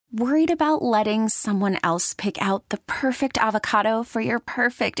Worried about letting someone else pick out the perfect avocado for your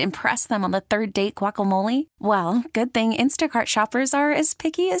perfect impress them on the third date guacamole? Well, good thing Instacart shoppers are as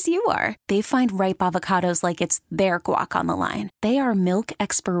picky as you are. They find ripe avocados like it's their guac on the line. They are milk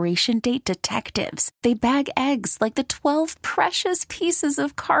expiration date detectives. They bag eggs like the 12 precious pieces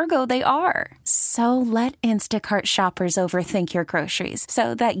of cargo they are. So let Instacart shoppers overthink your groceries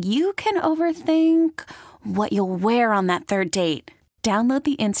so that you can overthink what you'll wear on that third date. Download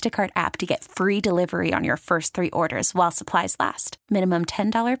the Instacart app to get free delivery on your first 3 orders while supplies last. Minimum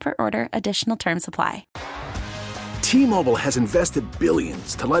 $10 per order. Additional terms apply. T-Mobile has invested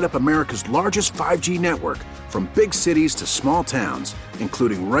billions to light up America's largest 5G network, from big cities to small towns,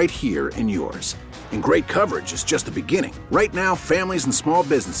 including right here in yours. And great coverage is just the beginning. Right now, families and small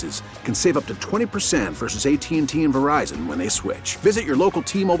businesses can save up to 20% versus AT&T and Verizon when they switch. Visit your local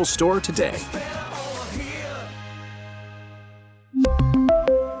T-Mobile store today.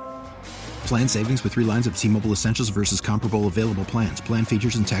 Plan savings with 3 lines of T-Mobile Essentials versus comparable available plans. Plan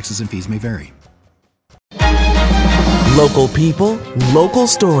features and taxes and fees may vary. Local people, local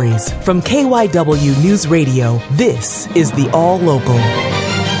stories. From KYW Newsradio, this is the All Local.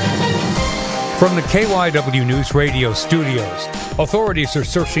 From the KYW News Radio studios, authorities are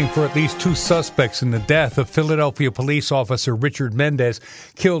searching for at least 2 suspects in the death of Philadelphia police officer Richard Mendez,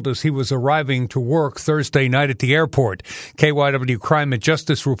 killed as he was arriving to work Thursday night at the airport. KYW crime and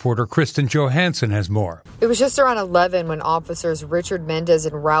justice reporter Kristen Johansson has more. It was just around 11 when officers Richard Mendez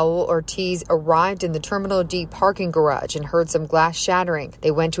and Raul Ortiz arrived in the Terminal D parking garage and heard some glass shattering.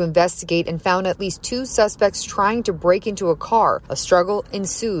 They went to investigate and found at least 2 suspects trying to break into a car. A struggle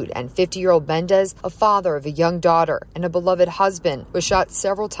ensued, and 50-year-old Mendez, a father of a young daughter and a beloved husband, was shot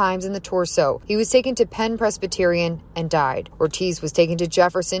several times in the torso. He was taken to Penn Presbyterian and died. Ortiz was taken to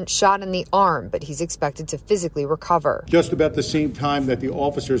Jefferson, shot in the arm, but he's expected to physically recover. Just about the same time that the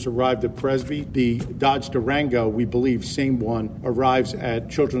officers arrived at Presby, the Dodge Durango, we believe same one, arrives at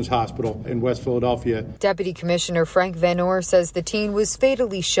Children's Hospital in West Philadelphia. Deputy Commissioner Frank Van Oor says the teen was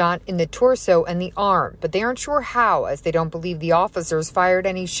fatally shot in the torso and the arm, but they aren't sure how, as they don't believe the officers fired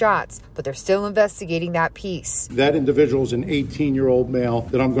any shots, but they're still investigating that piece. That individual is an 18-year-old male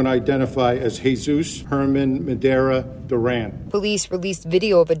that I'm going to identify as Jesus Herman Madera Duran. Police released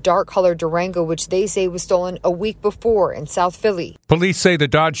video of a dark-colored Durango, which they say was stolen a week before in South Philly. Police say the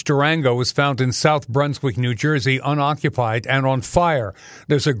Dodge Durango was found in South Brunswick, New Jersey, unoccupied and on fire.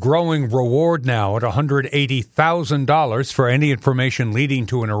 There's a growing reward now at $180,000 for any information leading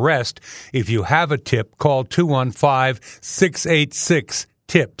to an arrest. If you have a tip, call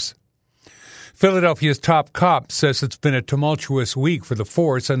 215-686-TIPS. Philadelphia's top cop says it's been a tumultuous week for the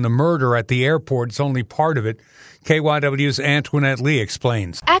force, and the murder at the airport is only part of it. KYW's Antoinette Lee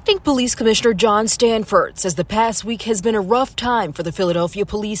explains. Acting Police Commissioner John Stanford says the past week has been a rough time for the Philadelphia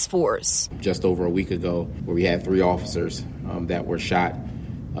police force. Just over a week ago, where we had 3 officers that were shot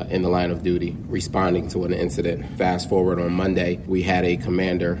in the line of duty, responding to an incident. Fast forward, on Monday, we had a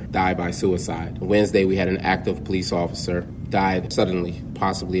commander die by suicide. Wednesday, we had an active police officer died suddenly,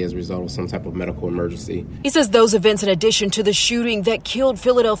 possibly as a result of some type of medical emergency. He says those events, in addition to the shooting that killed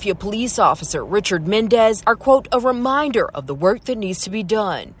Philadelphia police officer Richard Mendez, are, quote, a reminder of the work that needs to be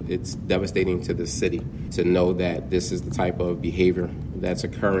done. It's devastating to the city to know that this is the type of behavior that's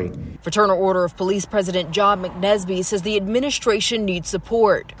occurring. Fraternal Order of Police President John McNesby says the administration needs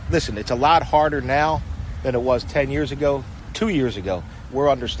support. Listen, it's a lot harder now than it was 10 years ago, 2 years ago. We're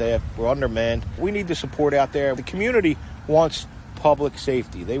understaffed, we're undermanned. We need the support out there. The community wants public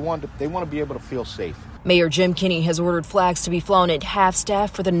safety. They want to be able to feel safe. Mayor Jim Kenney has ordered flags to be flown at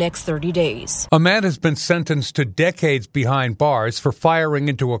half-staff for the next 30 days. A man has been sentenced to decades behind bars for firing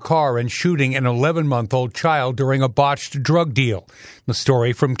into a car and shooting an 11-month-old child during a botched drug deal. The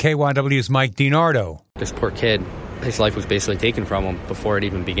story from KYW's Mike DiNardo. This poor kid, his life was basically taken from him before it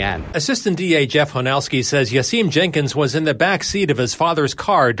even began. Assistant DA Jeff Honowski says Yasim Jenkins was in the back seat of his father's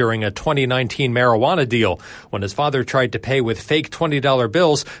car during a 2019 marijuana deal. When his father tried to pay with fake $20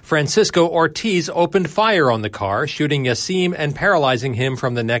 bills, Francisco Ortiz opened fire on the car, shooting Yasim and paralyzing him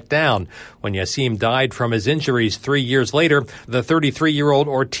from the neck down. When Yasim died from his injuries 3 years later, the 33-year-old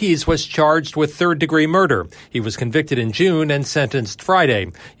Ortiz was charged with third-degree murder. He was convicted in June and sentenced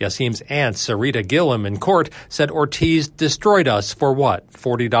Friday. Yasim's aunt, Sarita Gillum, in court said Ortiz destroyed us for what,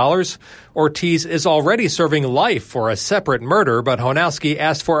 $40? Ortiz is already serving life for a separate murder, but Honowski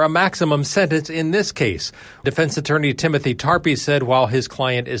asked for a maximum sentence in this case. Defense attorney Timothy Tarpey said while his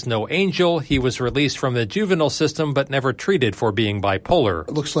client is no angel, he was released from the juvenile system but never treated for being bipolar.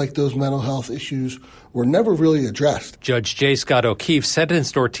 It looks like those mental health issues were never really addressed. Judge J. Scott O'Keefe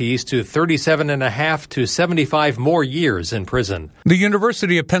sentenced Ortiz to 37.5 to 75 more years in prison. The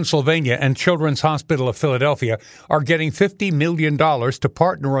University of Pennsylvania and Children's Hospital of Philadelphia are getting $50 million to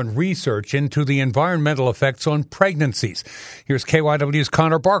partner on research into the environmental effects on pregnancies. Here's KYW's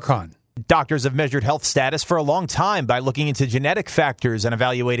Connor Barkon. Doctors have measured health status for a long time by looking into genetic factors and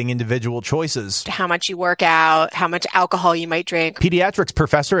evaluating individual choices. How much you work out, how much alcohol you might drink. Pediatrics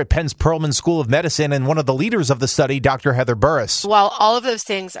professor at Penn's Perelman School of Medicine and one of the leaders of the study, Dr. Heather Burris. While all of those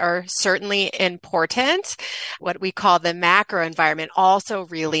things are certainly important, what we call the macro environment also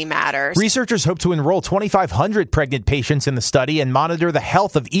really matters. Researchers hope to enroll 2,500 pregnant patients in the study and monitor the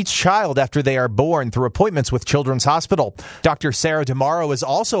health of each child after they are born through appointments with Children's Hospital. Dr. Sarah DeMauro is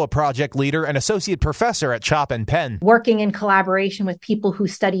also a project leader and associate professor at CHOP and Penn. Working in collaboration with people who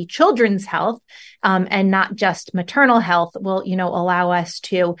study children's health and not just maternal health will, allow us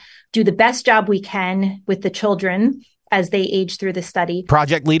to do the best job we can with the children as they age through the study.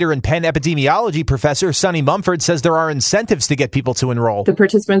 Project leader and Penn epidemiology professor Sunny Mumford says there are incentives to get people to enroll. The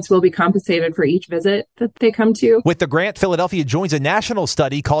participants will be compensated for each visit that they come to. With the grant, Philadelphia joins a national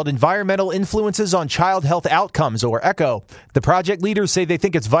study called Environmental Influences on Child Health Outcomes, or ECHO. The project leaders say they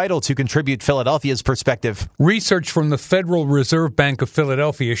think it's vital to contribute Philadelphia's perspective. Research from the Federal Reserve Bank of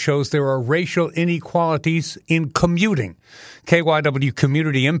Philadelphia shows there are racial inequalities in commuting. KYW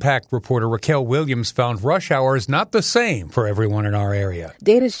community impact reporter Raquel Williams found rush hours not the same for everyone in our area.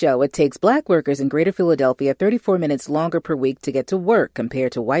 Data show it takes black workers in Greater Philadelphia 34 minutes longer per week to get to work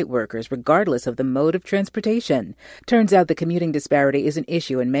compared to white workers, regardless of the mode of transportation. Turns out the commuting disparity is an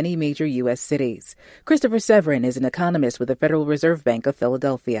issue in many major U.S. cities. Christopher Severin is an economist with the Federal Reserve Bank of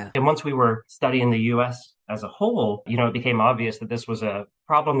Philadelphia. And once we were studying the U.S. as a whole, it became obvious that this was a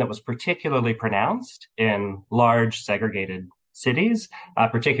problem that was particularly pronounced in large segregated cities,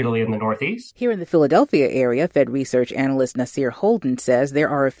 particularly in the Northeast. Here in the Philadelphia area, Fed research analyst Nasir Holden says there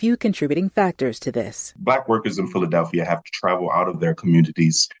are a few contributing factors to this. Black workers in Philadelphia have to travel out of their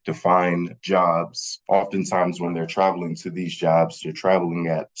communities to find jobs. Oftentimes when they're traveling to these jobs, they're traveling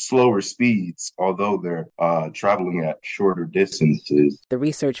at slower speeds, although they're traveling at shorter distances. The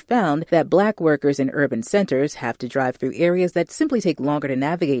research found that black workers in urban centers have to drive through areas that simply take longer to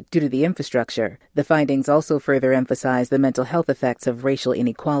navigate due to the infrastructure. The findings also further emphasize the mental health effects of racial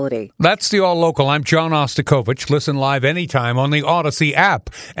inequality. That's the All Local. I'm John Ostakovich. Listen live anytime on the Odyssey app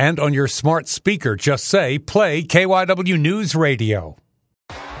and on your smart speaker. Just say, play KYW News Radio.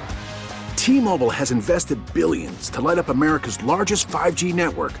 T-Mobile has invested billions to light up America's largest 5G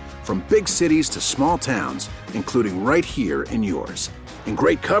network, from big cities to small towns, including right here in yours. And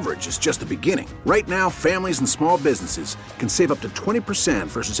great coverage is just the beginning. Right now, families and small businesses can save up to 20%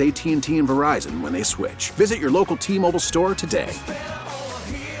 versus AT&T and Verizon when they switch. Visit your local T-Mobile store today.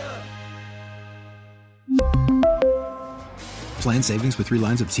 Plan savings with 3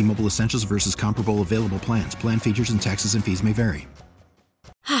 lines of T-Mobile Essentials versus comparable available plans. Plan features and taxes and fees may vary.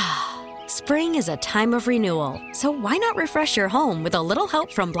 Spring is a time of renewal, so why not refresh your home with a little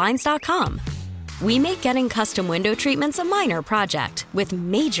help from Blinds.com? We make getting custom window treatments a minor project with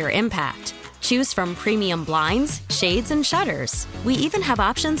major impact. Choose from premium blinds, shades, and shutters. We even have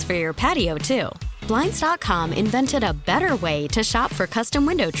options for your patio, too. Blinds.com invented a better way to shop for custom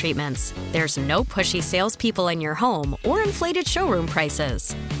window treatments. There's no pushy salespeople in your home or inflated showroom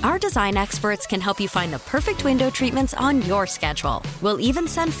prices. Our design experts can help you find the perfect window treatments on your schedule. We'll even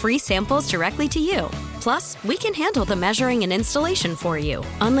send free samples directly to you. Plus, we can handle the measuring and installation for you.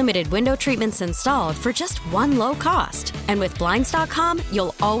 Unlimited window treatments installed for just one low cost. And with Blinds.com,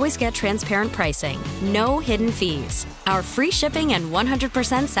 you'll always get transparent pricing. No hidden fees. Our free shipping and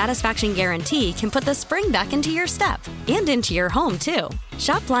 100% satisfaction guarantee can put the spring back into your step and into your home, too.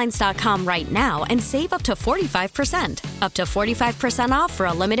 Shop Blinds.com right now and save up to 45%. Up to 45% off for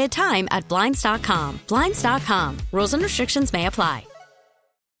a limited time at Blinds.com. Blinds.com. Rules and restrictions may apply.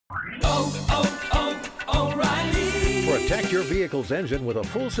 Protect your vehicle's engine with a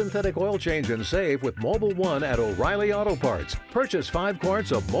full synthetic oil change and save with Mobil 1 at O'Reilly Auto Parts. Purchase 5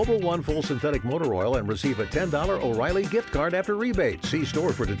 quarts of Mobil 1 full synthetic motor oil and receive a $10 O'Reilly gift card after rebate. See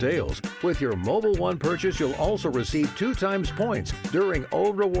store for details. With your Mobil 1 purchase, you'll also receive 2 times points during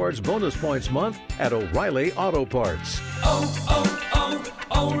O Rewards Bonus Points Month at O'Reilly Auto Parts.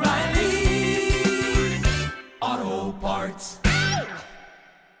 O'Reilly.